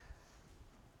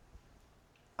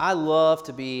I love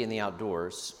to be in the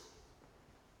outdoors,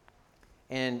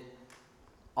 and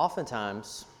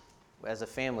oftentimes, as a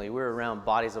family, we're around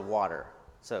bodies of water,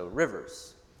 so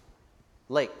rivers,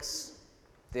 lakes,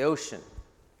 the ocean.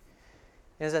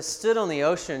 As I stood on the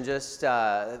ocean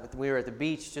we were at the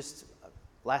beach just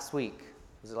last week.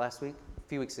 Was it last week? A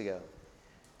few weeks ago.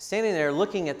 Standing there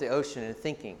looking at the ocean and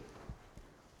thinking,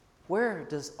 where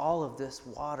does all of this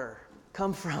water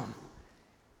come from?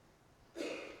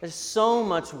 There's so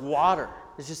much water.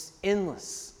 There's just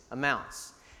endless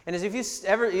amounts. And as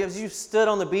you've stood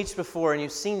on the beach before and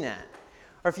you've seen that,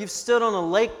 or if you've stood on a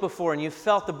lake before and you've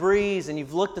felt the breeze and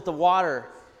you've looked at the water,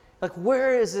 like,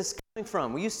 where is this coming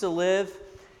from? We used to live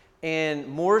in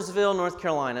Mooresville, North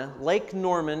Carolina. Lake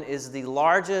Norman is the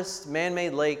largest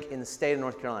man-made lake in the state of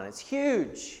North Carolina. It's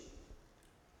huge.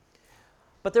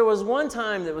 But there was one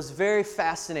time that was very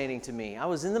fascinating to me. I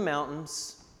was in the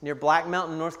mountains near Black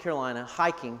Mountain, North Carolina,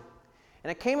 hiking,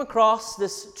 and I came across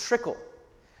this trickle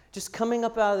just coming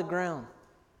up out of the ground.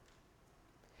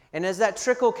 And as that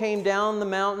trickle came down the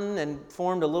mountain and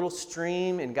formed a little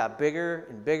stream and got bigger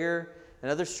and bigger, and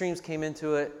other streams came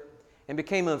into it and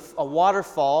became a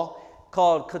waterfall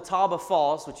called Catawba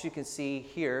Falls, which you can see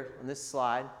here on this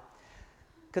slide.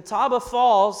 Catawba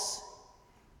Falls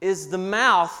is the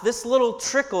mouth, this little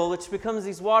trickle which becomes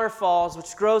these waterfalls,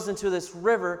 which grows into this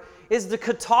river, is the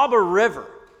Catawba River,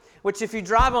 which if you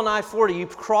drive on I-40, you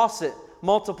cross it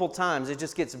multiple times. It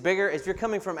just gets bigger. If you're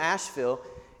coming from Asheville,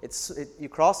 you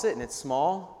cross it and it's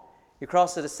small. You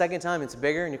cross it a second time, it's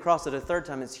bigger, and you cross it a third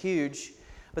time, it's huge.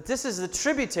 But this is the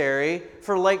tributary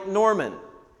for Lake Norman,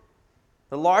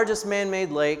 the largest man-made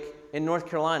lake in North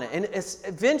Carolina, and it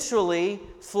eventually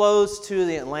flows to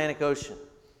the Atlantic Ocean.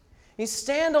 You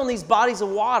stand on these bodies of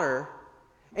water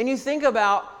and you think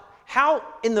about how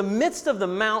in the midst of the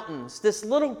mountains, this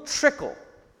little trickle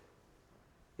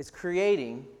is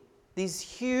creating these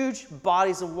huge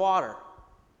bodies of water.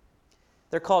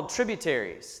 They're called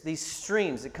tributaries. These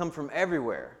streams that come from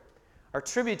everywhere are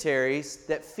tributaries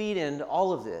that feed into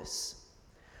all of this.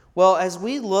 Well, as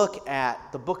we look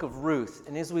at the book of Ruth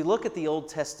and as we look at the Old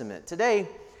Testament, today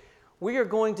we are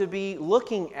going to be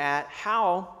looking at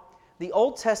how the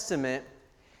Old Testament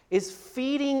is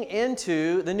feeding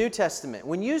into the New Testament.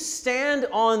 When you stand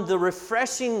on the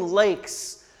refreshing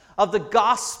lakes of the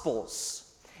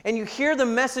Gospels and you hear the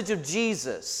message of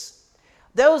Jesus,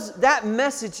 that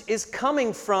message is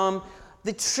coming from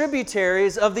the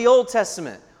tributaries of the Old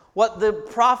Testament, what the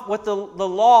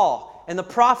law and the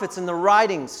prophets and the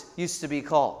writings used to be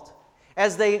called,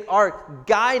 as they are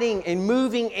guiding and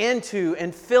moving into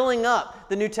and filling up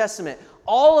the New Testament.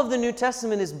 All of the New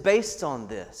Testament is based on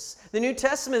this. The New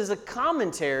Testament is a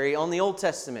commentary on the Old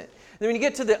Testament. And when you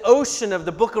get to the ocean of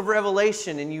the book of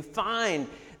Revelation and you find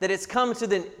that it's come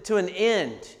to an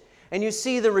end, and you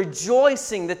see the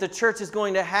rejoicing that the church is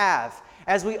going to have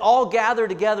as we all gather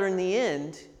together in the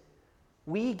end,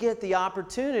 we get the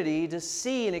opportunity to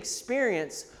see and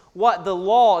experience what the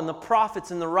law and the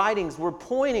prophets and the writings were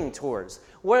pointing towards,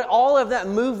 where all of that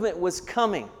movement was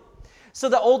coming. So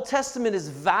the Old Testament is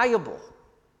valuable.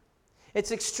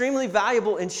 It's extremely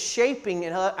valuable in shaping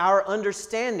our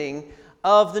understanding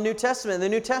of the New Testament. The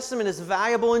New Testament is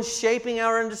valuable in shaping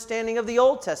our understanding of the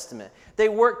Old Testament. They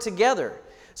work together.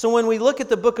 So when we look at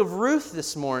the book of Ruth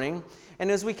this morning,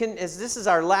 and as this is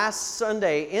our last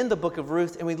Sunday in the book of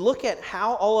Ruth, and we look at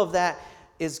how all of that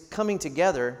is coming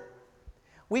together,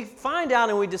 we find out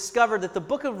and we discover that the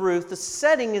book of Ruth, the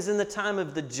setting is in the time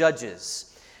of the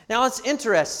Judges. Now it's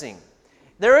interesting.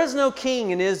 There is no king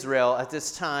in Israel at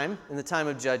this time, in the time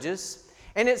of Judges.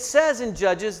 And it says in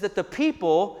Judges that the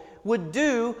people would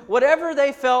do whatever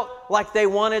they felt like they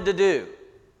wanted to do.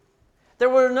 There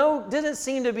didn't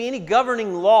seem to be any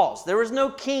governing laws. There was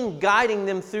no king guiding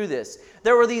them through this.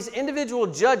 There were these individual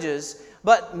judges,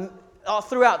 but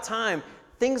throughout time,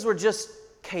 things were just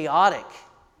chaotic.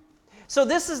 So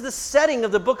this is the setting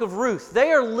of the book of Ruth. They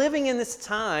are living in this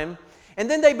time, and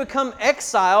then they become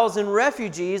exiles and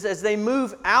refugees as they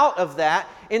move out of that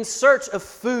in search of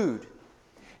food.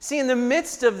 See, in the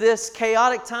midst of this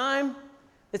chaotic time,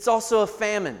 it's also a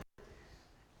famine.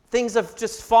 Things have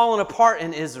just fallen apart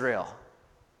in Israel.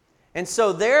 And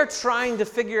so they're trying to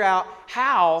figure out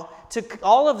how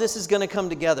all of this is going to come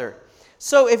together.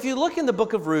 So if you look in the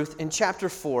book of Ruth in chapter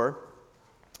 4,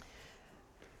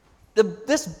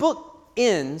 this book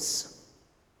ends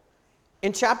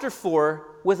in chapter 4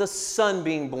 with a son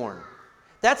being born.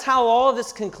 That's how all of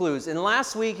this concludes. And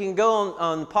last week, you can go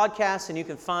on the podcast and you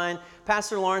can find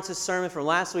Pastor Lawrence's sermon from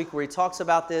last week where he talks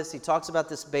about this. He talks about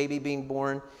this baby being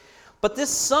born. But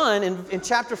this son in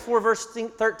chapter 4, verse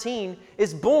 13,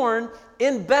 is born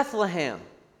in Bethlehem.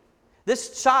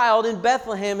 This child in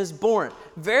Bethlehem is born.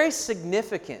 Very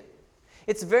significant.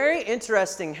 It's very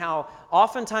interesting how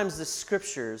oftentimes the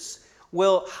scriptures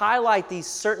will highlight these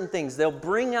certain things. It'll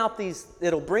bring out these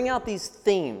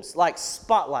themes like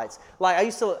spotlights. Like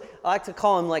I like to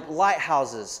call them like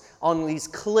lighthouses on these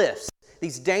cliffs,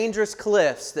 these dangerous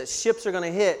cliffs that ships are going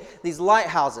to hit, these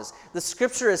lighthouses. The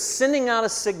scripture is sending out a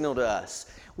signal to us.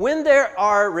 When there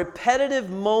are repetitive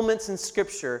moments in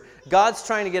scripture, God's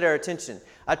trying to get our attention.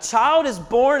 A child is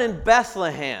born in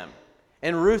Bethlehem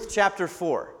in Ruth chapter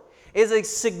 4. It is a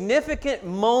significant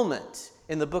moment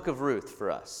in the book of Ruth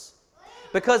for us,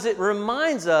 because it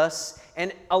reminds us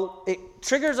and it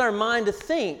triggers our mind to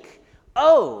think,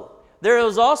 oh, there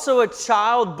was also a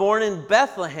child born in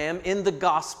Bethlehem in the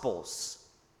Gospels.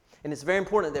 And it's very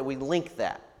important that we link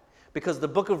that, because the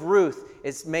book of Ruth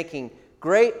is making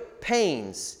great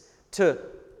pains to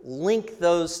link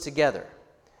those together.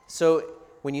 So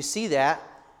when you see that,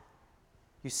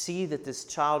 you see that this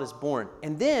child is born.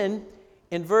 And then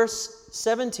in verse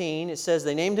 17, it says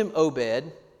they named him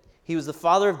Obed. He was the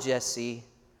father of Jesse,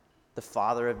 the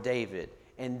father of David.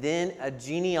 And then a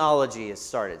genealogy is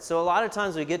started. So a lot of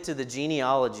times we get to the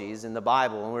genealogies in the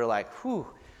Bible and we're like, whew,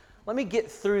 let me get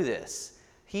through this.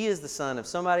 He is the son of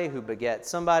somebody who beget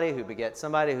somebody who beget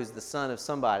somebody who's the son of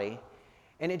somebody.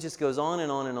 And it just goes on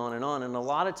and on and on and on. And a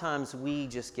lot of times we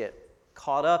just get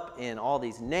caught up in all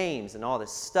these names and all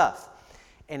this stuff.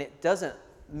 And it doesn't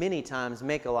many times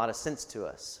make a lot of sense to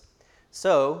us.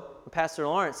 So when Pastor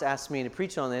Lawrence asked me to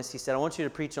preach on this, he said, I want you to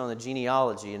preach on the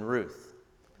genealogy in Ruth.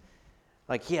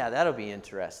 Like, yeah, that'll be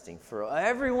interesting for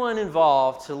everyone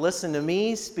involved to listen to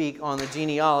me speak on the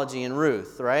genealogy in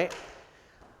Ruth, right?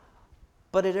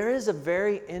 But there is a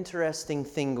very interesting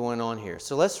thing going on here.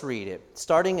 So let's read it,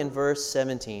 starting in verse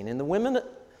 17. And the women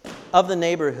of the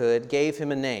neighborhood gave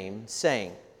him a name,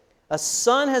 saying, a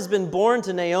son has been born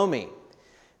to Naomi.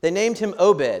 They named him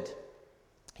Obed.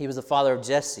 He was the father of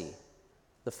Jesse,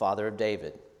 the father of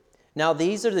David. Now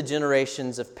these are the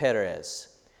generations of Perez.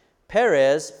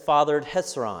 Perez fathered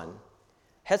Hezron.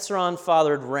 Hezron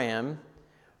fathered Ram.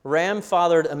 Ram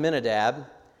fathered Amminadab.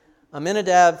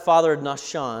 Amminadab fathered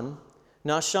Nahshon.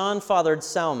 Nahshon fathered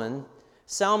Salmon.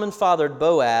 Salmon fathered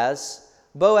Boaz.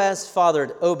 Boaz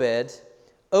fathered Obed.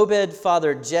 Obed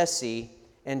fathered Jesse.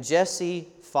 And Jesse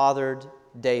fathered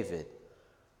David.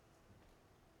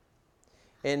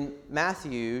 In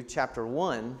Matthew chapter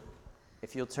 1,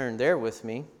 if you'll turn there with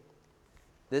me,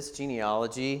 this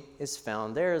genealogy is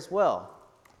found there as well.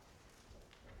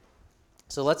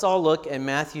 So let's all look at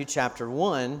Matthew chapter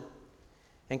 1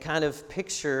 and kind of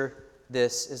picture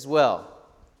this as well.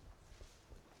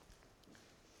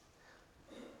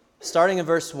 Starting in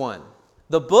verse 1.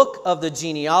 The book of the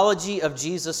genealogy of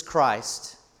Jesus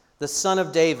Christ, the son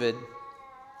of David,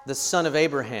 the son of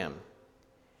Abraham.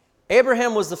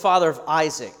 Abraham was the father of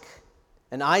Isaac,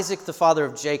 and Isaac the father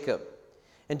of Jacob,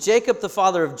 and Jacob the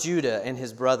father of Judah and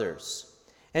his brothers,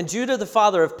 and Judah the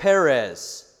father of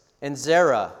Perez, and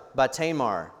Zerah by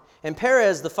Tamar, and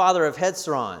Perez the father of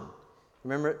Hezron.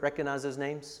 Recognize those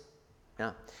names?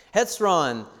 Yeah.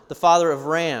 Hezron the father of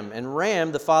Ram, and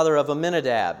Ram the father of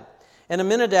Amminadab, and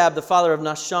Amminadab the father of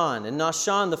Nahshon, and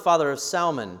Nahshon the father of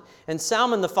Salmon, and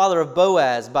Salmon the father of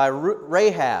Boaz by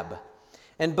Rahab,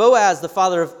 and Boaz the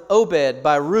father of Obed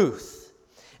by Ruth,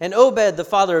 and Obed the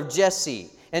father of Jesse,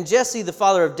 and Jesse the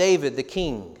father of David the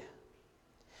king.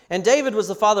 And David was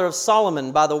the father of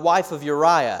Solomon by the wife of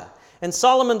Uriah, and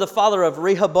Solomon the father of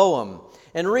Rehoboam,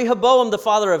 and Rehoboam the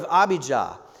father of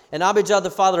Abijah, and Abijah the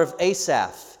father of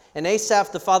Asaph, and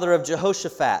Asaph the father of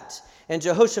Jehoshaphat, and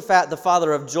Jehoshaphat the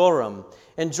father of Joram,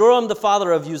 and Joram the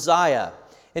father of Uzziah,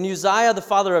 and Uzziah the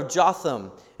father of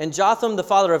Jotham, and Jotham the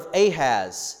father of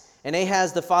Ahaz, and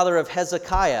Ahaz the father of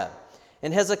Hezekiah,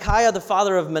 and Hezekiah the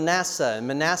father of Manasseh, and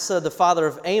Manasseh the father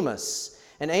of Amos,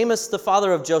 and Amos the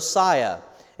father of Josiah,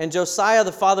 and Josiah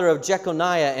the father of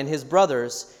Jeconiah and his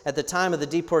brothers at the time of the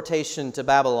deportation to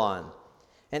Babylon.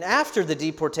 And after the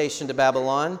deportation to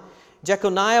Babylon,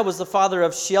 Jeconiah was the father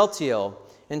of Shealtiel,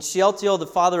 and Shealtiel the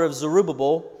father of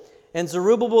Zerubbabel, and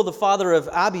Zerubbabel the father of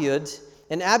Abiud,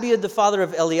 and Abiud the father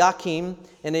of Eliakim,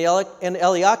 and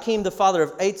Eliakim the father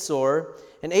of Atzor,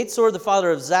 and Atzor the father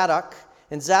of Zadok,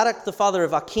 and Zadok the father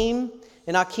of Achim,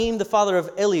 and Achim the father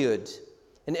of Eliud,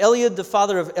 and Eliud the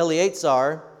father of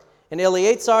Eleazar, and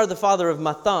Eleazar the father of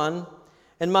Mathan,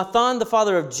 and Mathan the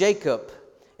father of Jacob,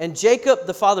 and Jacob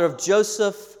the father of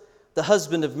Joseph, the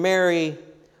husband of Mary,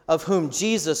 of whom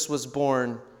Jesus was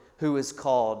born, who is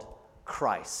called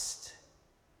Christ.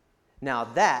 Now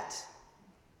that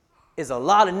is a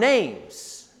lot of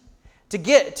names to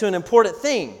get to an important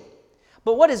thing.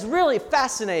 But what is really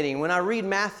fascinating when I read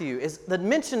Matthew is the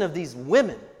mention of these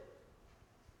women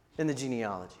in the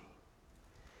genealogy.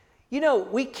 You know,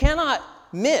 we cannot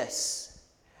miss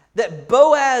that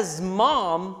Boaz's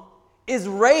mom is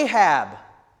Rahab.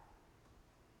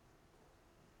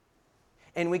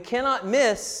 And we cannot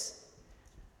miss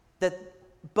that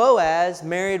Boaz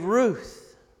married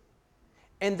Ruth.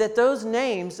 And that those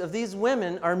names of these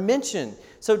women are mentioned.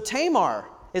 So Tamar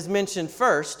is mentioned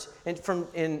first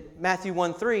in Matthew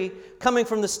 1:3, coming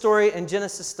from the story in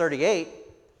Genesis 38.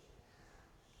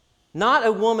 Not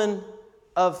a woman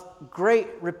of great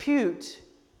repute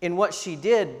in what she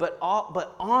did, but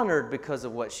honored because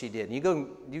of what she did. And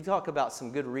you talk about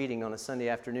some good reading on a Sunday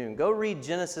afternoon. Go read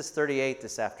Genesis 38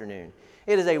 this afternoon.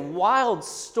 It is a wild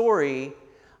story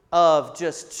of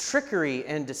just trickery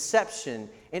and deception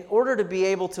in order to be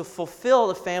able to fulfill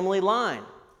the family line.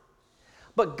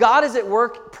 But God is at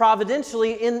work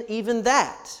providentially in even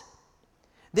that.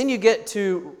 Then you get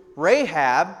to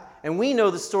Rahab, and we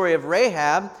know the story of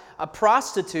Rahab, a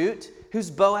prostitute who's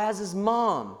Boaz's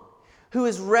mom, who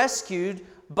is rescued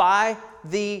by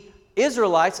the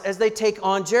Israelites as they take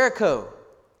on Jericho.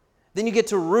 Then you get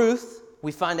to Ruth.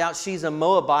 We find out she's a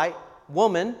Moabite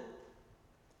woman.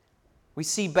 We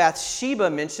see Bathsheba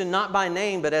mentioned, not by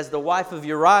name, but as the wife of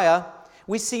Uriah.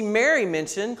 We see Mary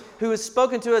mentioned, who is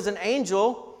spoken to as an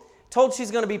angel, told she's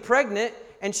going to be pregnant,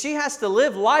 and she has to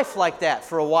live life like that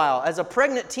for a while as a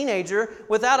pregnant teenager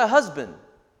without a husband.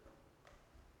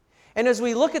 And as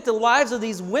we look at the lives of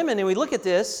these women and we look at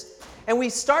this, and we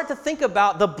start to think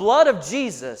about the blood of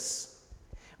Jesus,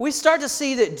 we start to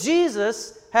see that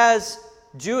Jesus has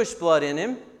Jewish blood in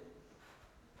him.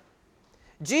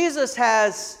 Jesus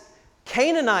has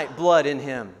Canaanite blood in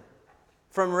him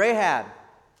from Rahab.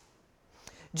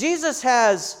 Jesus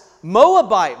has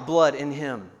Moabite blood in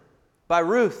him by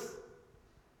Ruth.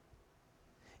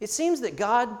 It seems that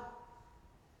God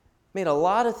made a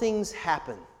lot of things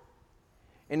happen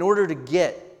in order to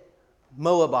get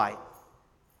Moabite,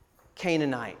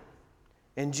 Canaanite,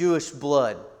 and Jewish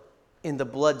blood in the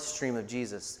bloodstream of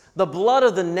Jesus. The blood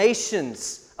of the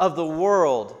nations of the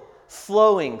world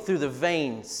flowing through the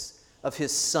veins of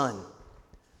his Son.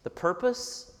 The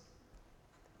purpose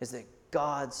is that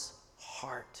God's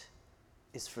heart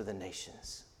is for the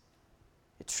nations.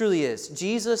 It truly is.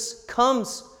 Jesus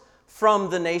comes from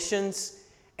the nations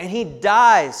and he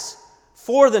dies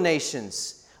for the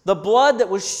nations. The blood that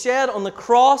was shed on the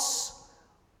cross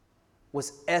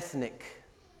was ethnic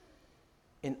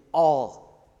in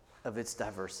all of its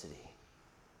diversity.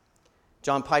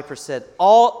 John Piper said,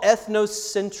 all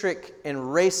ethnocentric and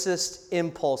racist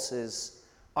impulses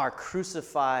are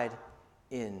crucified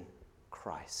in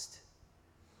Christ.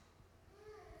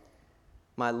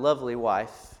 My lovely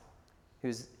wife,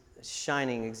 who's a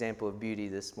shining example of beauty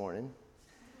this morning,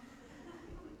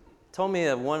 told me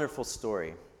a wonderful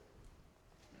story.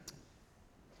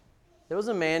 There was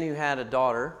a man who had a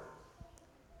daughter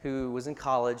who was in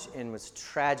college and was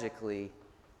tragically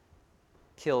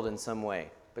killed in some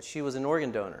way, but she was an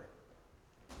organ donor.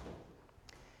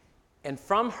 And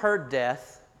from her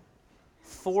death,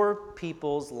 4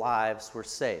 people's lives were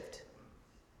saved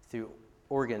through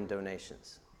organ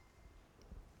donations.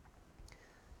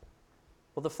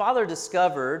 Well, the father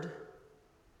discovered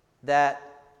that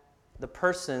the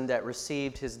person that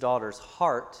received his daughter's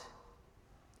heart,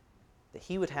 that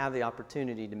he would have the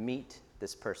opportunity to meet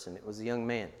this person. It was a young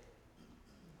man.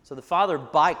 So the father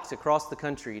biked across the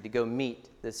country to go meet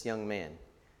this young man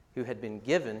who had been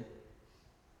given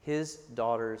his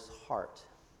daughter's heart.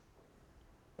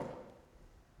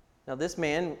 Now this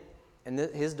man and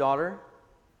his daughter,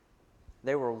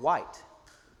 they were white.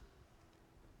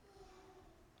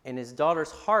 And his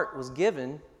daughter's heart was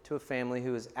given to a family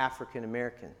who was African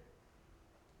American.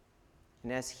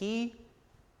 And as he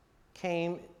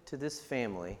came to this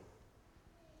family,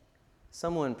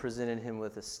 someone presented him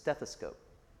with a stethoscope.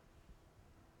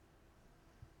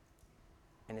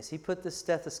 And as he put the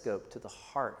stethoscope to the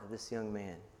heart of this young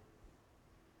man,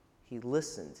 he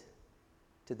listened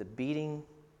to the beating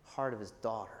heart of his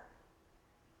daughter.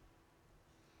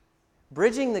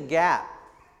 Bridging the gap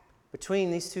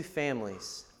between these two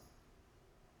families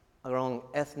along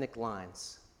ethnic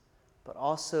lines, but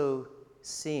also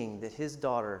seeing that his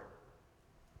daughter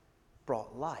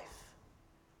brought life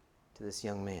to this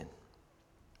young man.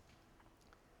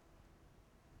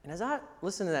 And as I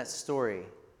listened to that story,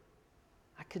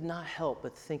 I could not help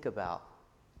but think about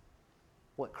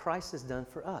what Christ has done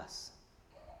for us.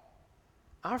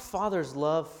 Our Father's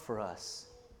love for us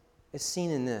is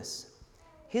seen in this.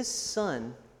 His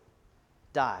Son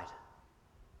died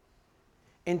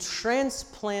and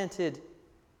transplanted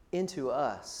into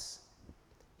us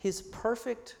His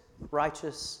perfect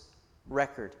righteous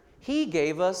record. He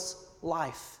gave us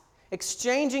life,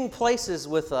 exchanging places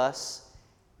with us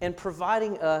and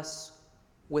providing us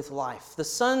with life. The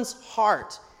Son's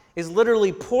heart is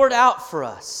literally poured out for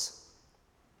us.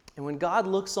 And when God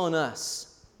looks on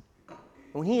us,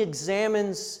 when He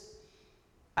examines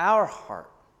our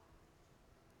heart,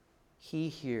 He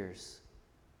hears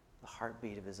the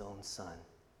heartbeat of His own Son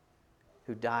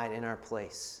who died in our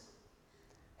place.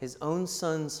 His own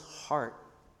Son's heart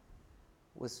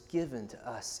was given to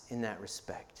us in that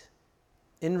respect.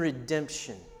 In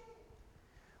redemption,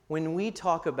 when we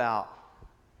talk about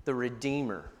the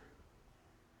Redeemer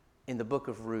in the book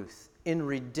of Ruth, in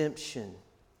redemption,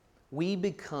 we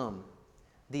become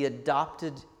the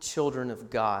adopted children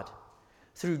of God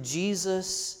through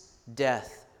Jesus'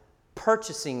 death,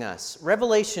 purchasing us.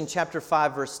 Revelation chapter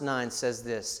 5, verse 9 says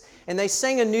this, "And they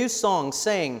sang a new song,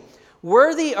 saying,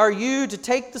 'Worthy are you to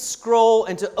take the scroll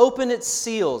and to open its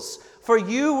seals, for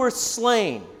you were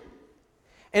slain.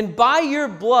 And by your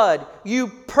blood you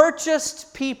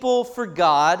purchased people for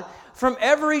God from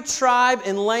every tribe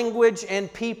and language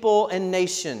and people and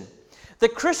nation.'" The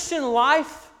Christian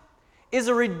life is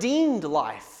a redeemed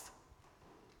life.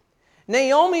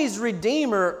 Naomi's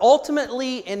Redeemer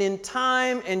ultimately and in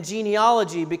time and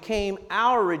genealogy became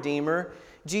our Redeemer,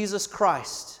 Jesus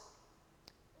Christ.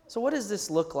 So what does this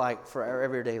look like for our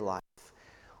everyday life?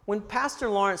 When Pastor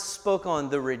Lawrence spoke on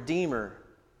the Redeemer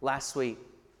last week,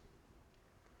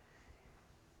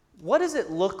 what does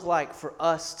it look like for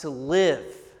us to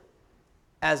live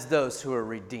as those who are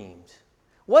redeemed?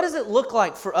 What does it look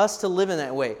like for us to live in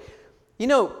that way? You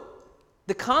know,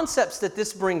 the concepts that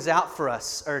this brings out for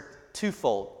us are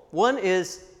twofold. One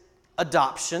is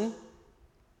adoption,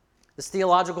 this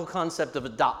theological concept of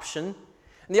adoption.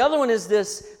 And the other one is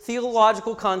this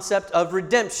theological concept of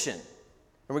redemption.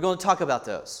 And we're going to talk about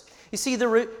those. You see, the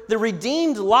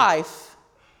redeemed life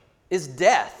is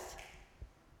death.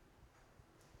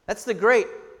 That's the great,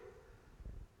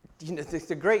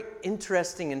 the great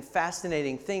interesting and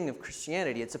fascinating thing of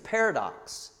Christianity. It's a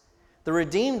paradox. The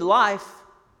redeemed life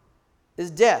is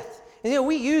death. And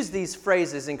we use these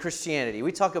phrases in Christianity.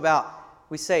 We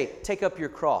say, take up your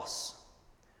cross,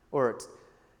 or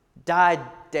die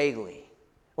daily,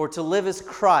 or to live as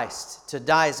Christ, to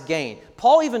die as gain.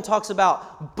 Paul even talks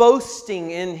about boasting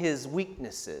in his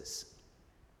weaknesses.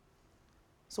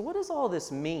 So what does all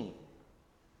this mean?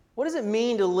 What does it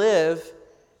mean to live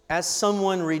as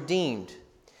someone redeemed?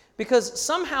 Because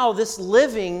somehow this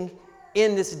living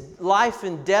in this life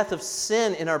and death of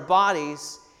sin in our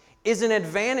bodies is an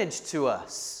advantage to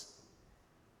us.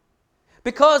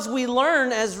 Because we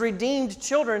learn as redeemed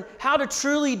children how to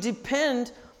truly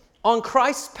depend on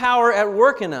Christ's power at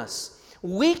work in us.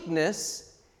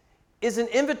 Weakness is an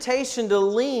invitation to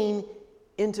lean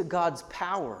into God's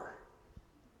power.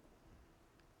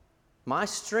 My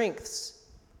strengths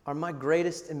are my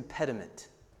greatest impediment.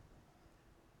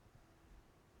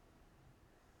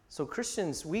 So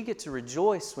Christians, we get to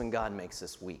rejoice when God makes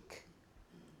us weak.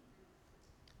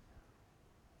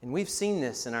 And we've seen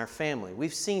this in our family.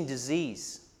 We've seen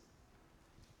disease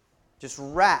just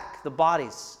rack the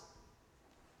bodies.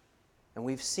 And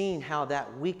we've seen how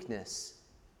that weakness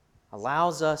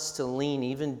allows us to lean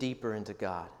even deeper into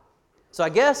God. So I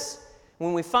guess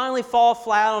when we finally fall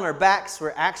flat on our backs,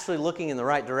 we're actually looking in the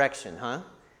right direction, huh?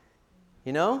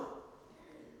 You know?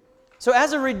 So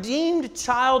as a redeemed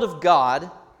child of God,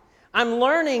 I'm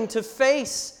learning to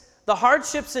face the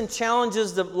hardships and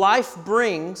challenges that life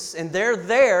brings, and they're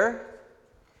there.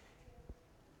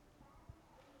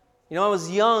 You know, I was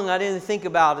young. I didn't think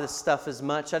about this stuff as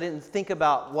much. I didn't think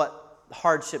about what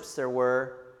hardships there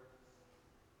were.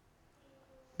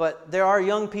 But there are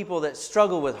young people that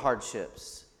struggle with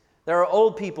hardships. There are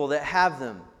old people that have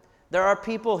them. There are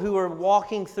people who are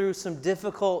walking through some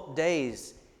difficult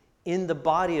days in the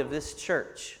body of this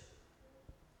church.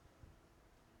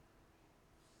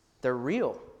 They're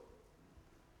real.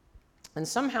 And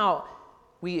somehow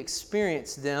we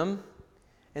experience them,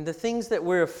 and the things that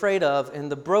we're afraid of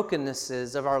and the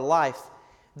brokennesses of our life,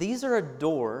 these are a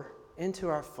door into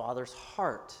our Father's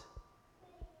heart.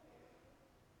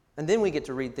 And then we get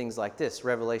to read things like this,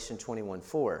 Revelation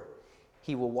 21:4.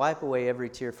 He will wipe away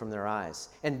every tear from their eyes,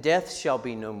 and death shall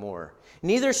be no more.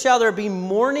 Neither shall there be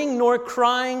mourning, nor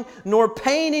crying, nor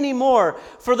pain anymore,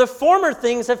 for the former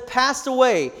things have passed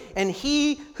away. And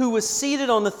he who was seated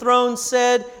on the throne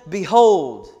said,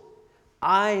 Behold,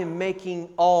 I am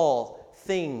making all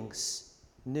things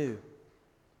new.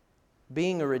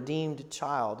 Being a redeemed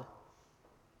child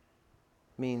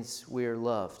means we are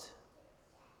loved.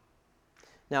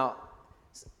 Now,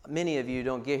 many of you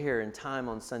don't get here in time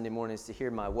on Sunday mornings to hear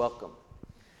my welcome.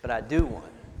 but I do one.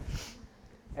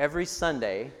 Every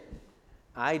Sunday,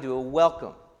 I do a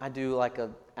welcome. I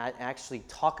actually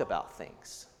talk about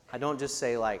things. I don't just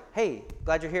say like, hey,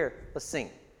 glad you're here, let's sing.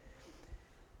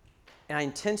 And I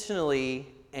intentionally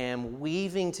am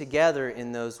weaving together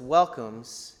in those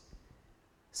welcomes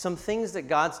some things that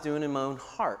God's doing in my own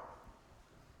heart.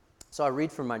 So I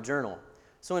read from my journal.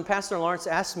 So when Pastor Lawrence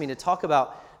asked me to talk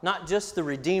about not just the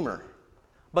Redeemer,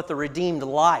 but the redeemed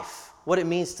life, what it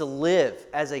means to live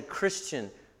as a Christian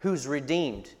who's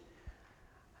redeemed,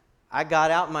 I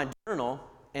got out my journal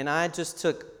and I just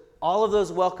took all of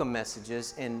those welcome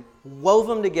messages and wove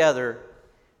them together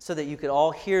so that you could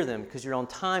all hear them because you're on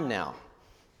time now.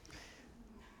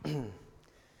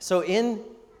 So in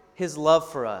His love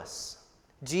for us,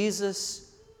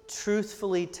 Jesus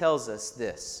truthfully tells us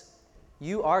this: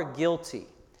 you are guilty,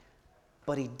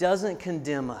 but He doesn't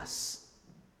condemn us.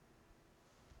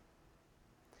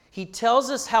 He tells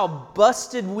us how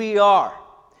busted we are,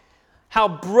 how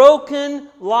broken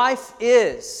life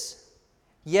is,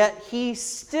 yet He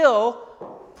still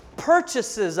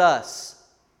purchases us.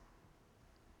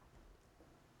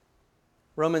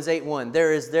 Romans 8:1,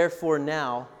 there is therefore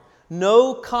now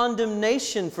no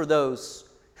condemnation for those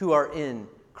who are in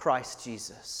Christ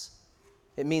Jesus.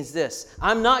 It means this: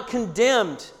 I'm not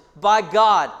condemned by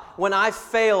God when I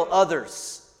fail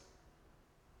others.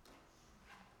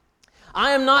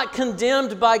 I am not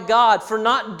condemned by God for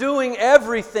not doing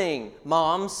everything,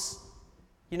 moms.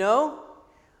 You know?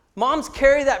 Moms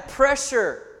carry that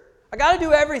pressure. I got to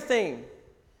do everything.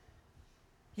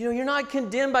 You know, you're not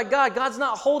condemned by God. God's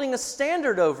not holding a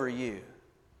standard over you.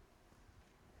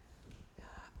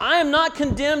 I am not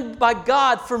condemned by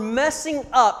God for messing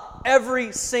up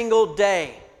every single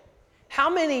day. How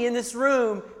many in this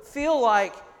room feel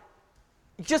like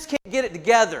you just can't get it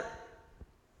together?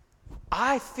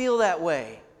 I feel that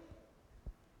way.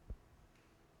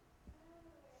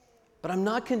 But I'm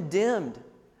not condemned.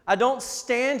 I don't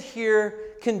stand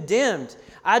here condemned.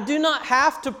 I do not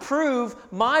have to prove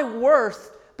my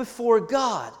worth before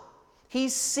God. He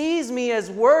sees me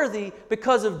as worthy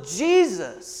because of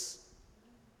Jesus.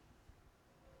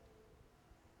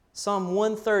 Psalm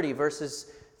 130, verses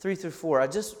 3 through 4.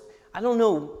 I don't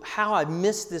know how I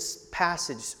missed this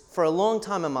passage for a long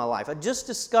time in my life. I just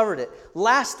discovered it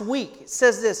last week. It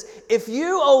says this: if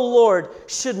you, O Lord,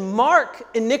 should mark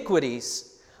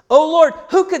iniquities, O Lord,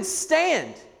 who could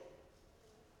stand?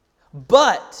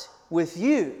 But with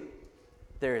you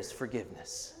there is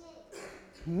forgiveness.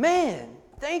 Man,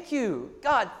 thank you.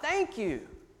 God, thank you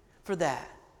for that.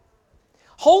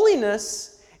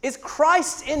 Holiness is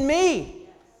Christ in me.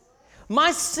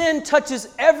 My sin touches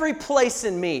every place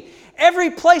in me.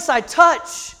 Every place I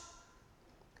touch.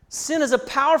 Sin is a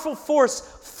powerful force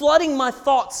flooding my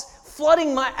thoughts,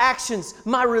 flooding my actions,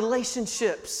 my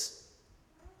relationships.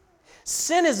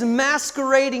 Sin is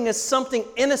masquerading as something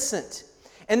innocent.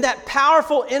 And that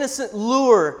powerful, innocent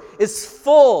lure is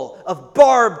full of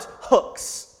barbed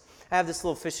hooks. I have this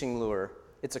little fishing lure.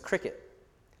 It's a cricket.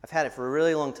 I've had it for a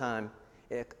really long time.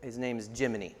 His name is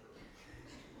Jiminy.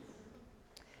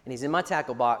 And he's in my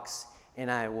tackle box,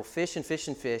 and I will fish and fish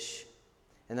and fish.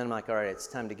 And then I'm like, all right, it's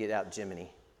time to get out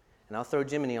Jiminy. And I'll throw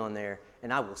Jiminy on there,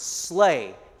 and I will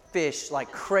slay fish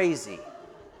like crazy.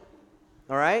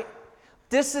 All right?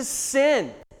 This is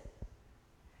sin.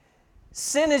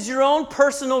 Sin is your own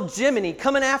personal Jiminy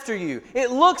coming after you.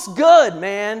 It looks good,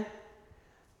 man.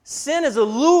 Sin is a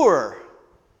lure.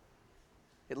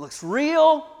 It looks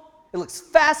real. It looks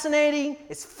fascinating.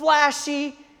 It's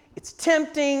flashy. It's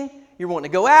tempting. You're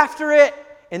wanting to go after it,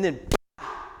 and then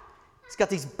it's got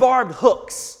these barbed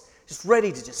hooks just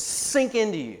ready to just sink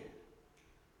into you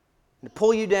and to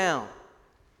pull you down.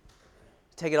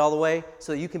 Take it all the way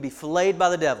so that you can be filleted by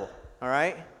the devil, all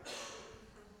right?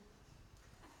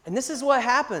 And this is what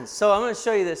happens. So I'm going to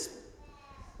show you this.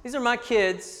 These are my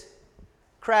kids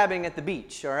crabbing at the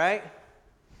beach, all right?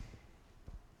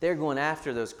 They're going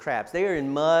after those crabs. They are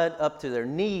in mud up to their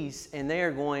knees, and they are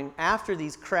going after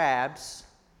these crabs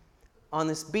on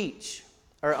this beach,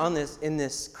 or in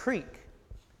this creek.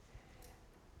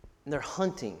 And they're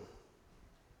hunting.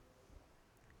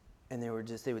 And they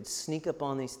would sneak up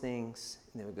on these things,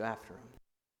 and they would go after them.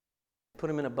 Put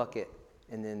them in a bucket,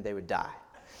 and then they would die.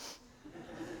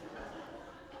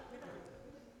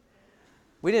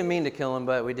 We didn't mean to kill them,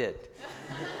 but we did.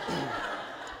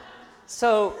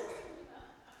 So,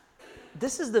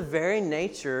 this is the very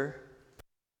nature.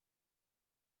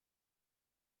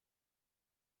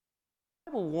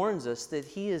 The Bible warns us that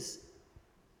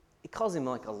it calls him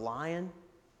like a lion,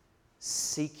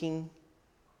 seeking,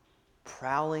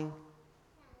 prowling,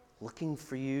 looking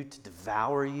for you to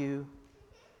devour you.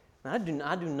 I do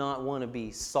not want to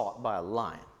be sought by a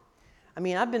lion. I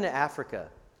mean, I've been to Africa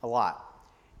a lot,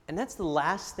 and that's the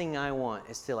last thing I want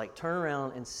is to like turn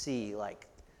around and see like,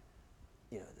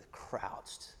 the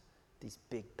crouched, these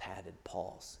big padded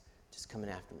paws just coming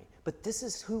after me. But this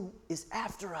is who is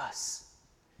after us.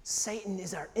 Satan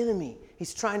is our enemy.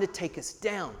 He's trying to take us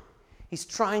down. He's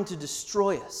trying to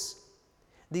destroy us.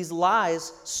 These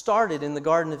lies started in the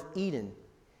Garden of Eden,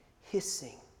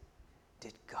 hissing.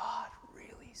 Did God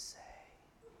really say?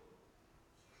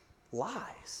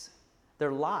 Lies.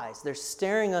 They're lies. They're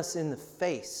staring us in the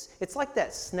face. It's like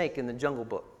that snake in the Jungle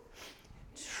Book.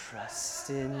 Trust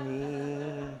in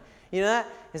me. You know that?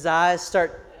 His eyes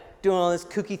start doing all these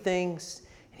kooky things.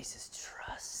 And he says,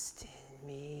 trust in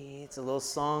me. It's a little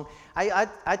song.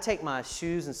 I take my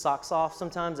shoes and socks off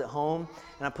sometimes at home,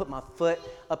 and I put my foot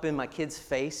up in my kid's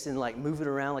face and like move it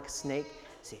around like a snake.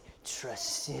 Say,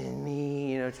 trust in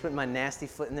me. Just put my nasty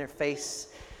foot in their face.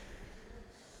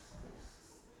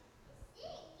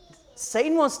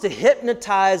 Satan wants to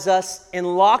hypnotize us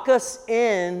and lock us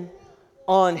in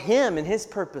on him and his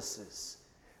purposes.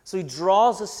 So he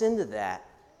draws us into that.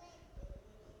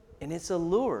 And it's a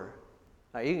lure.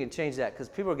 All right, you can change that because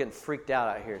people are getting freaked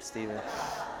out here, Stephen.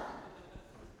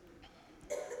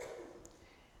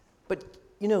 But,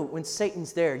 when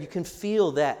Satan's there, you can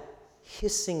feel that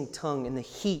hissing tongue and the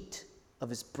heat of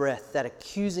his breath, that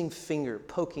accusing finger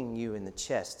poking you in the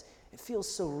chest. It feels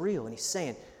so real. And he's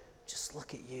saying, just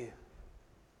look at you.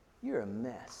 You're a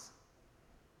mess.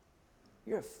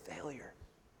 You're a failure.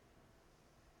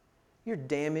 You're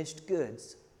damaged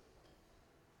goods.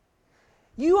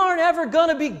 You aren't ever going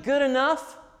to be good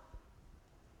enough,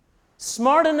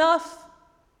 smart enough,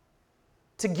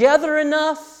 together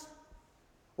enough,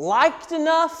 liked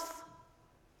enough,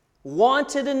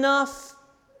 wanted enough,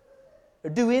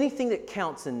 or do anything that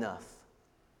counts enough.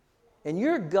 And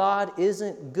your God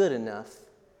isn't good enough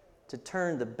to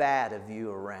turn the bad of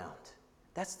you around.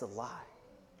 That's the lie.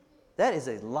 That is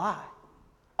a lie.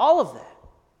 All of that.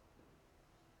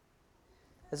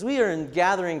 As we are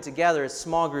gathering together as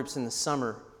small groups in the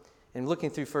summer and looking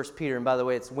through 1 Peter, and by the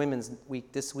way, it's Women's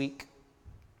Week this week,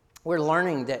 we're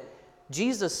learning that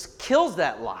Jesus kills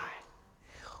that lie.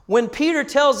 When Peter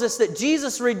tells us that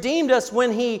Jesus redeemed us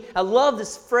when he, I love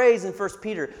this phrase in 1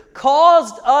 Peter,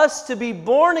 caused us to be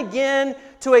born again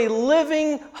to a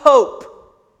living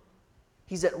hope.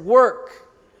 He's at work.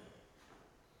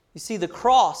 You see, the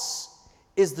cross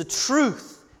is the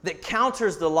truth that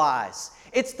counters the lies.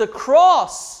 It's the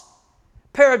cross,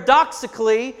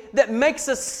 paradoxically, that makes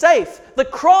us safe. The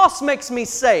cross makes me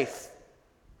safe.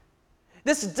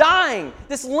 This dying,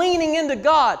 this leaning into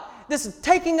God, this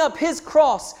taking up His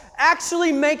cross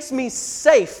actually makes me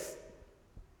safe.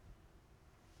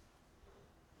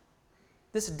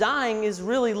 This dying is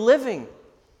really living.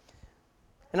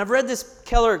 And I've read this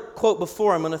Keller quote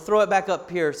before. I'm going to throw it back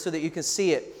up here so that you can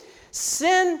see it.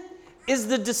 Sin is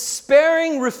the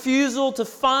despairing refusal to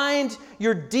find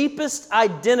your deepest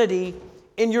identity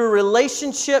in your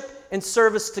relationship and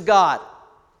service to God.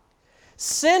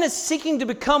 Sin is seeking to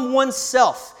become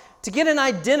oneself, to get an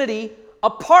identity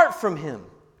apart from Him.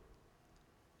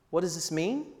 What does this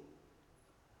mean?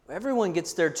 Everyone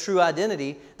gets their true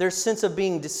identity, their sense of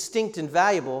being distinct and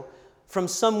valuable from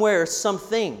somewhere or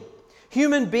something.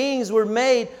 Human beings were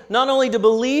made not only to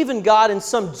believe in God in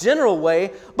some general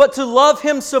way, but to love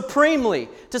Him supremely,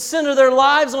 to center their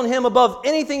lives on Him above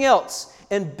anything else,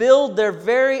 and build their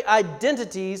very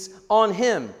identities on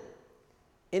Him.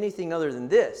 Anything other than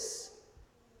this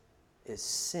is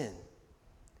sin.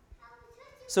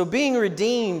 So being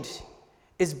redeemed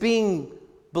is being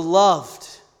beloved.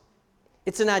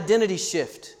 It's an identity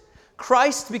shift.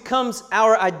 Christ becomes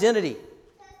our identity.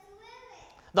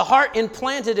 The heart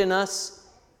implanted in us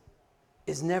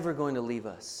is never going to leave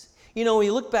us. You know, when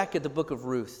you look back at the book of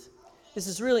Ruth, this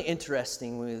is really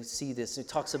interesting when we see this. It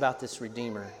talks about this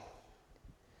Redeemer.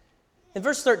 In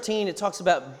verse 13, it talks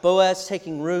about Boaz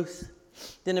taking Ruth.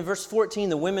 Then in verse 14,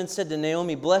 the women said to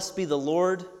Naomi, "Blessed be the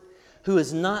Lord, who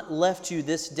has not left you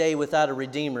this day without a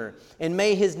Redeemer, and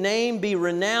may His name be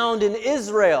renowned in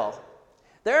Israel."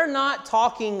 They're not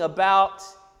talking about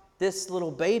this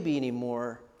little baby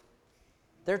anymore.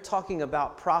 They're talking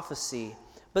about prophecy.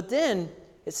 But then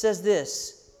it says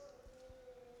this,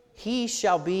 He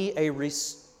shall be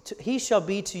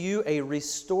to you a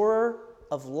restorer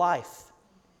of life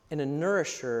and a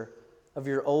nourisher of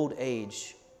your old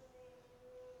age.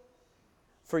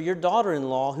 For your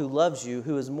daughter-in-law who loves you,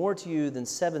 who is more to you than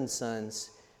 7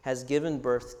 sons, has given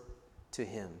birth to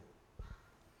him.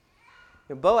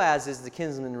 Boaz is the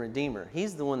kinsman redeemer.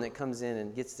 He's the one that comes in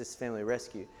and gets this family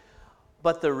rescued.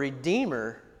 But the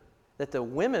Redeemer that the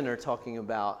women are talking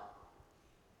about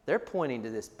they're pointing to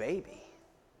this baby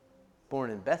born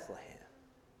in Bethlehem,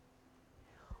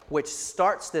 which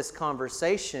starts this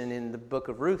conversation in the book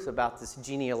of Ruth about this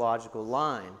genealogical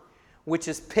line, which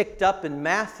is picked up in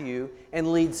Matthew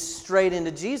and leads straight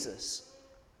into Jesus.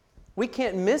 We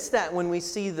can't miss that when we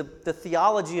see the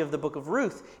theology of the book of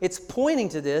Ruth. It's pointing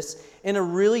to this in a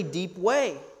really deep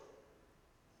way.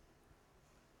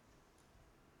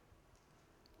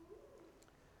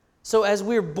 So as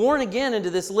we're born again into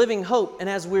this living hope, and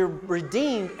as we're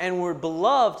redeemed and we're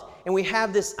beloved, and we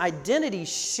have this identity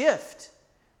shift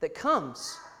that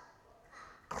comes,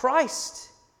 Christ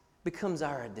becomes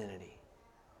our identity.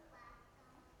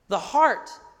 The heart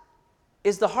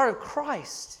is the heart of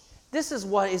Christ. This is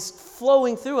what is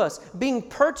flowing through us, being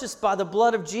purchased by the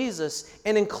blood of Jesus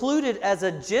and included as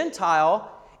a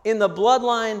Gentile in the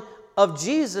bloodline of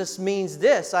Jesus means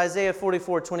this, Isaiah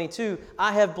 44:22,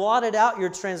 I have blotted out your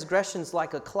transgressions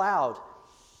like a cloud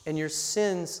and your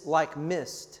sins like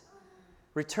mist.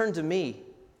 Return to me,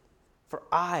 for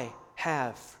I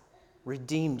have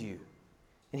redeemed you.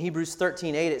 In Hebrews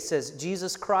 13:8 it says,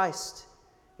 Jesus Christ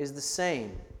is the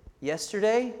same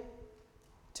yesterday,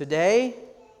 today,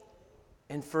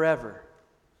 and forever.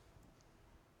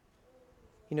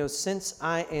 You know, since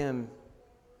I am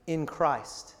in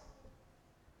Christ,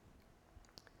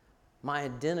 my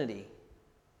identity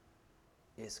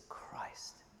is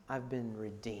Christ. I've been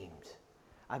redeemed.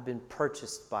 I've been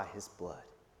purchased by His blood.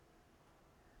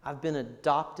 I've been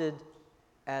adopted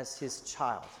as His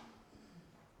child.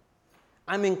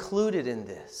 I'm included in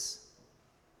this.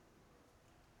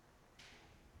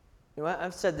 You know,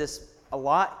 I've said this a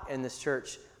lot in this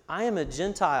church. I am a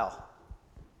Gentile.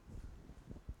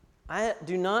 I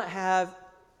do not have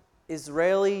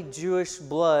Israeli Jewish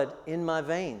blood in my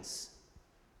veins.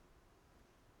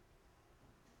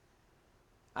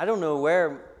 I don't know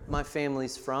where my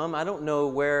family's from. I don't know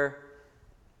where,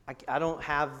 I don't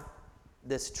have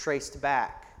this traced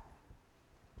back.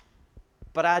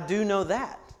 But I do know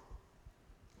that.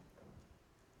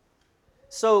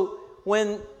 So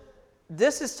when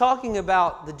this is talking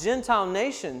about the Gentile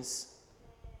nations,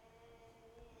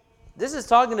 this is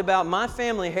talking about my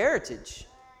family heritage.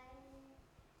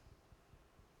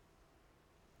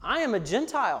 I am a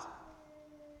Gentile.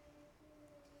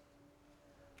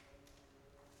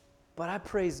 But I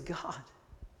praise God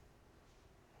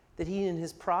that He in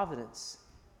His providence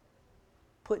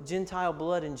put Gentile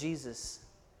blood in Jesus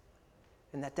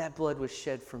and that blood was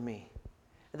shed for me.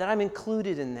 And that I'm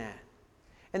included in that.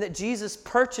 And that Jesus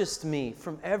purchased me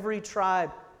from every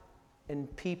tribe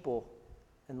and people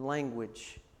and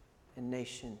language and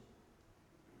nation.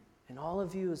 And all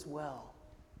of you as well.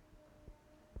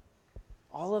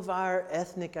 All of our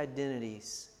ethnic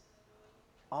identities,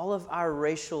 all of our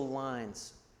racial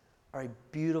lines are a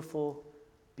beautiful,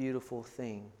 beautiful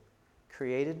thing.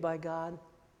 Created by God,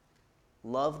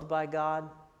 loved by God,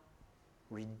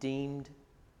 redeemed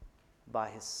by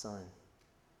His Son.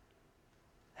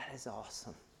 That is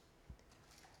awesome.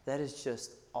 That is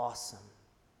just awesome.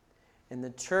 And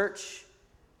the church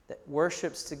that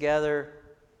worships together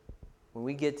when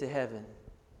we get to heaven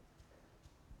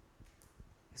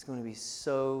is going to be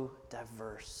so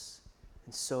diverse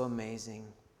and so amazing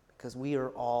because we are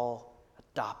all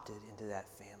adopted into that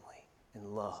family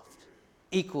and loved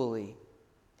equally.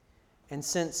 And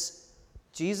since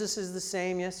Jesus is the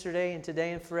same yesterday and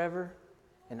today and forever,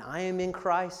 and I am in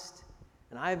Christ,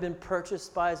 and I have been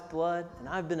purchased by His blood, and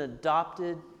I've been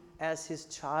adopted as His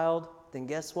child, then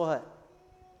guess what?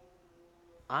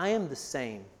 I am the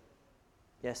same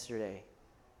yesterday,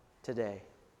 today,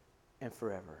 and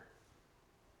forever.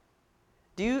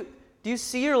 Do you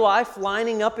see your life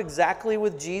lining up exactly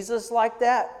with Jesus like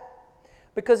that?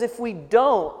 Because if we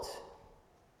don't,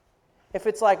 if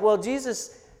it's like, well,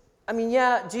 Jesus,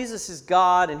 Jesus is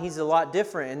God and He's a lot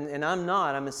different, and I'm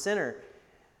not, I'm a sinner.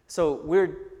 So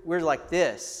we're like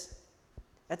this.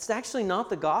 That's actually not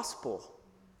the gospel.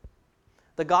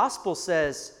 The gospel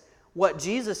says, what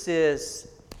Jesus is,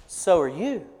 so are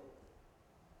you.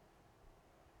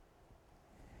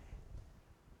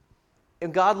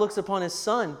 If God looks upon His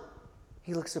Son,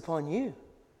 He looks upon you.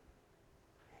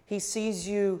 He sees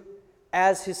you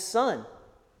as His Son.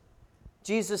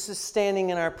 Jesus is standing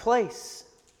in our place.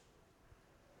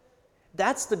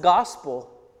 That's the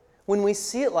gospel when we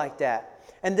see it like that.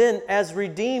 And then as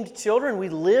redeemed children, we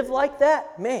live like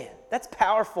that. Man, that's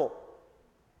powerful.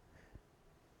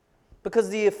 Because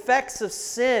the effects of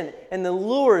sin and the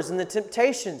lures and the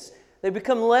temptations, they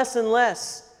become less and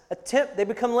less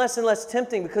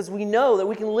tempting because we know that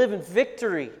we can live in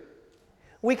victory.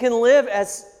 We can live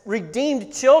as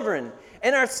redeemed children,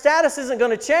 and our status isn't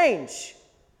going to change.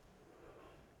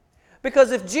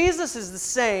 Because if Jesus is the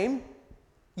same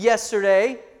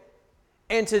yesterday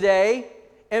and today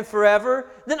and forever,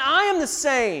 then I am the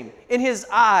same in His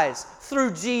eyes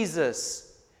through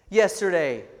Jesus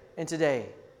yesterday and today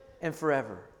and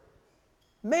forever.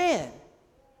 Man,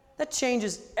 that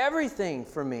changes everything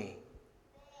for me.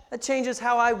 That changes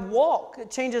how I walk.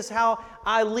 It changes how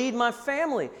I lead my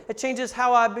family. It changes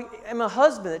how I am a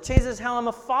husband. It changes how I'm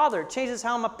a father. It changes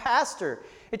how I'm a pastor.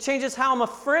 It changes how I'm a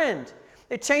friend.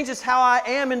 It changes how I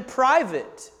am in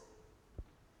private.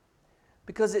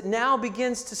 Because it now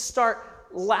begins to start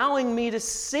allowing me to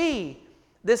see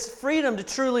this freedom to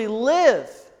truly live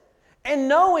and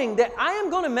knowing that I am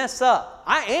going to mess up.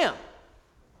 I am.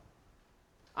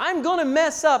 I'm going to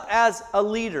mess up as a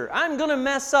leader. I'm going to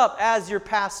mess up as your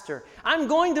pastor. I'm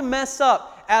going to mess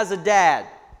up as a dad,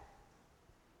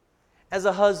 as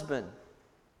a husband,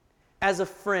 as a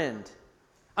friend.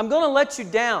 I'm going to let you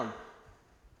down.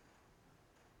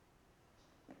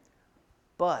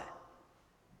 But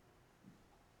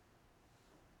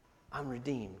I'm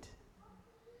redeemed.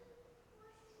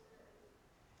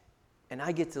 And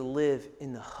I get to live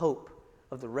in the hope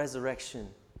of the resurrection,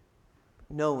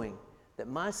 knowing that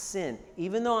my sin,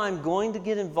 even though I'm going to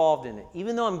get involved in it,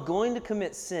 even though I'm going to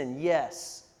commit sin,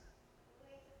 yes,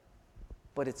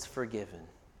 but it's forgiven.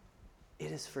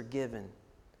 It is forgiven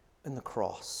in the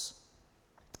cross.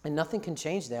 And nothing can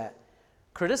change that.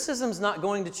 Criticism's not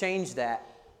going to change that.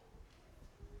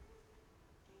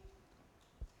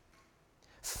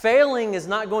 Failing is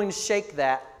not going to shake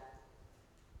that.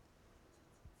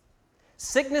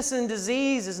 Sickness and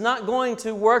disease is not going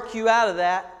to work you out of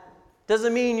that.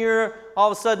 Doesn't mean you're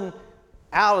all of a sudden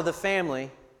out of the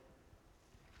family.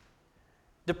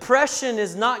 Depression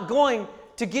is not going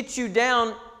to get you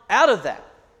down out of that.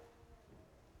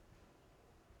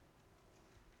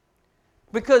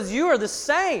 Because you are the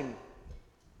same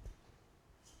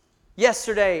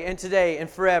yesterday and today and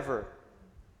forever.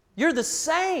 You're the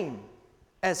same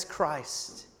as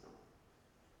Christ.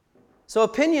 So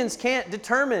opinions can't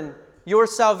determine your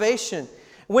salvation.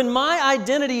 When my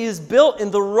identity is built in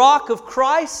the rock of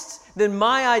Christ, then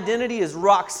my identity is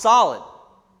rock solid.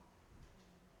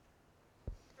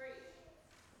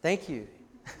 Thank you.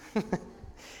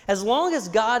 As long as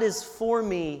God is for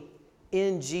me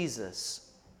in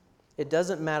Jesus, it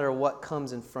doesn't matter what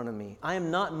comes in front of me. I am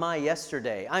not my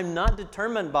yesterday. I'm not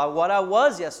determined by what I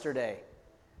was yesterday.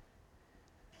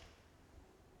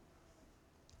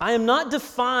 I am not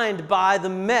defined by the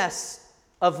mess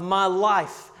of my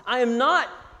life. I am not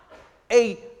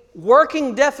a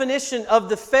working definition of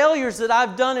the failures that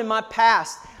I've done in my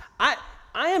past.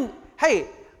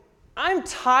 I'm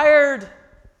tired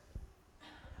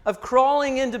of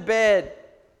crawling into bed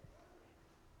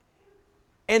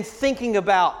and thinking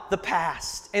about the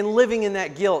past and living in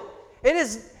that guilt.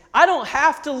 I don't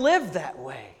have to live that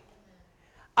way.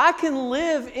 I can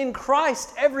live in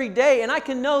Christ every day, and I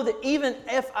can know that even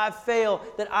if I fail,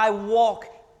 that I walk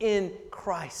in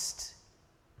Christ.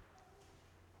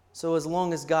 So as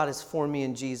long as God is for me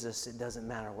in Jesus, it doesn't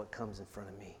matter what comes in front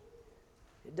of me.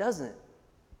 It doesn't.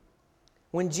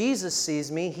 When Jesus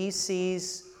sees me, He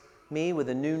sees me with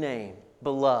a new name,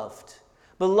 beloved.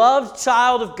 Beloved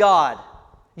child of God.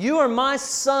 You are my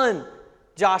son,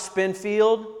 Josh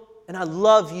Benfield, and I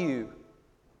love you.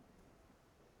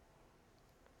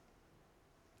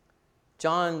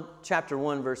 John chapter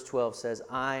 1 verse 12 says,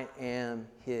 I am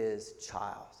His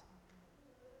child.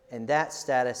 And that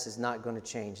status is not going to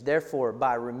change. Therefore,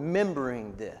 by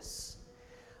remembering this,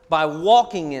 by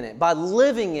walking in it, by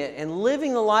living it, and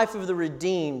living the life of the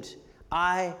redeemed,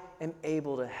 I am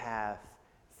able to have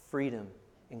freedom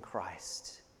in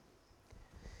Christ.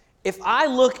 If I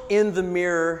look in the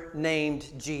mirror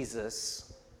named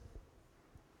Jesus,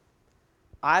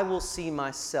 I will see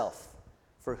myself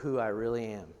for who I really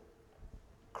am.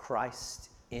 Christ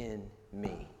in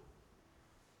me.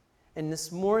 And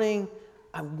this morning,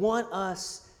 I want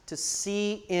us to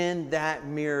see in that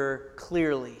mirror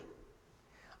clearly.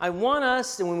 I want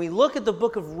us, and when we look at the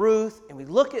book of Ruth and we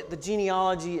look at the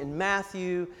genealogy in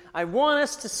Matthew, I want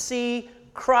us to see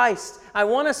Christ. I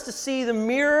want us to see the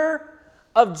mirror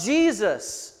of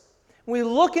Jesus. When we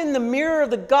look in the mirror of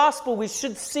the gospel, we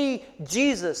should see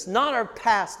Jesus, not our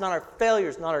past, not our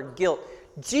failures, not our guilt.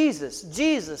 Jesus,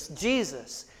 Jesus,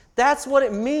 Jesus. That's what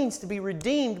it means to be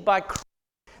redeemed by Christ.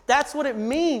 That's what it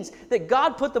means that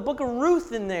God put the book of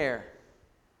Ruth in there.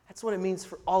 That's what it means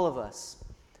for all of us.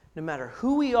 No matter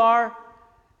who we are,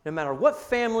 no matter what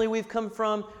family we've come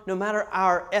from, no matter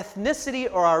our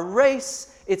ethnicity or our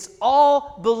race, it's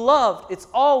all beloved. It's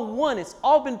all one. It's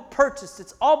all been purchased.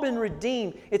 It's all been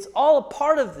redeemed. It's all a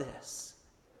part of this.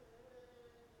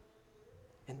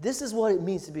 And this is what it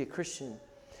means to be a Christian.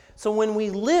 So when we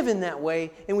live in that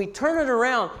way and we turn it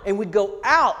around and we go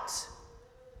out,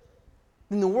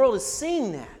 then the world is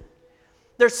seeing that.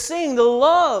 They're seeing the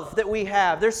love that we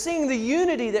have. They're seeing the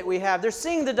unity that we have. They're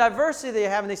seeing the diversity that we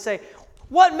have. And they say,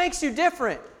 what makes you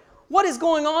different? What is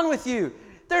going on with you?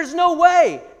 There's no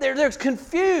way. They're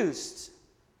confused.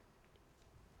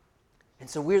 And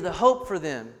so we're the hope for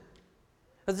them.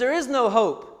 Because there is no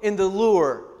hope in the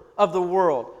lure of the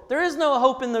world. There is no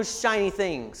hope in those shiny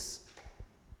things.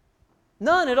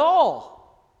 None at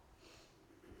all.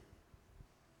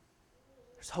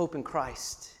 There's hope in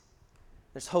Christ.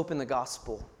 There's hope in the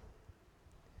gospel.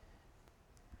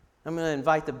 I'm going to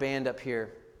invite the band up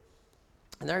here.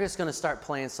 And they're just going to start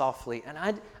playing softly. And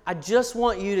I just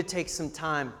want you to take some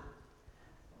time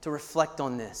to reflect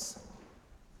on this.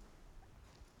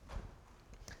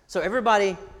 So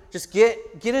everybody, just get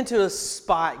into a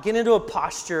spot, get into a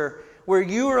posture where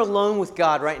you are alone with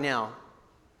God right now.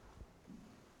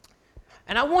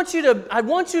 And I want you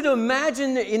to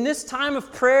imagine that in this time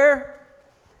of prayer,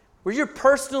 where you're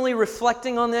personally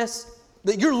reflecting on this,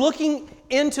 that you're looking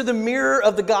into the mirror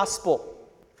of the gospel.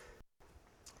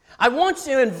 I want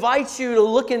to invite you to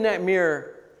look in that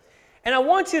mirror, and I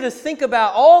want you to think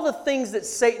about all the things that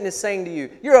Satan is saying to you.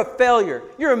 You're a failure.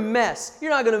 You're a mess.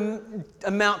 You're not going to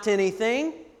amount to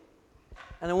anything.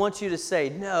 And I want you to say,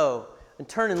 no, and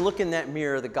turn and look in that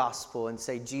mirror of the gospel and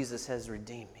say, Jesus has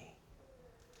redeemed me.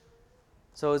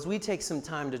 So as we take some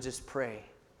time to just pray,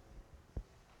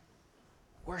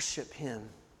 worship Him.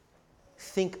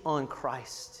 Think on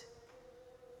Christ.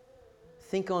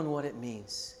 Think on what it means.